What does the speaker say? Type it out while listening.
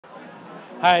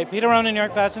Hi, Peter Rohn, New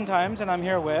York Fashion Times, and I'm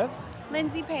here with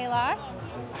Lindsey Pelas.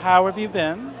 How have you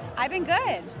been? I've been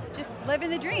good. Just living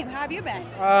the dream. How have you been?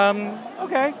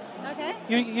 Okay. Okay.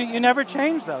 You never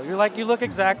change though. You look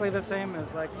exactly the same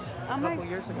as like a couple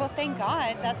years ago. Well, thank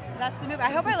God. That's the move.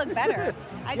 I hope I look better.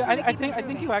 I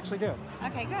think you actually do.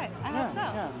 Okay, good. I hope so.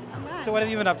 Yeah. I'm glad. So what have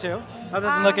you been up to other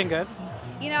than looking good?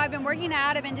 You know, I've been working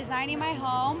out. I've been designing my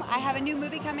home. I have a new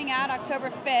movie coming out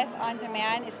October 5th on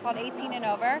demand. It's called 18 and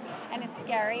Over, and it's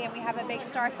scary, and we have a big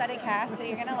star-studded cast, so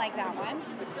you're going to like that one.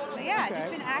 But yeah, Okay.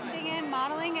 just been acting and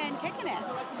modeling and kicking it.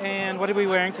 And what are we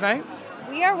wearing tonight?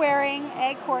 We are wearing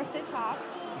a corset top,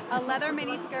 a leather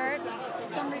miniskirt,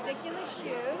 some ridiculous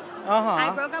shoes.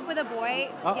 I broke up with a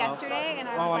boy yesterday, and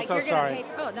I was like, "You're gonna pay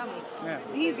for." Oh, not me. Yeah.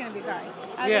 He's gonna be sorry.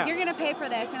 I was like, "You're gonna pay for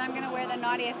this, and I'm gonna wear the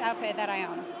naughtiest outfit that I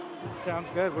own." Sounds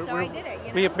good. I did it. You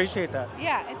know? We appreciate that.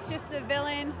 Yeah, it's just the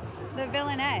villain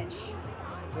edge.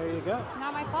 There you go. It's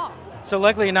not my fault. So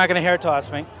luckily you're not going to hair toss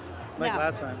me like no.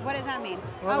 last time. What does that mean?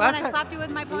 Well, when I slapped you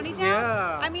with my ponytail?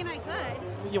 Yeah. I mean, I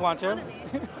could. You want to? No.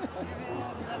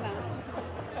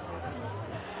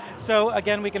 So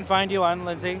again, we can find you on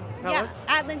Lindsey Pelas?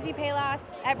 Yeah, at Lindsey Pelas,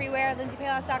 everywhere,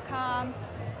 lindseypelas.com.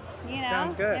 You know,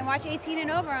 Sounds good. And watch 18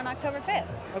 and Over on October 5th.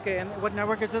 Okay, and what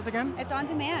network is this again? It's on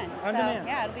demand. On demand.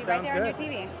 Yeah, it'll be Sounds right there good. on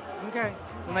your TV. Okay,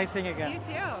 well, nice seeing you again. You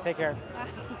too. Take care.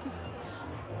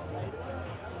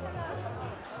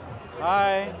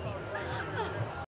 Bye.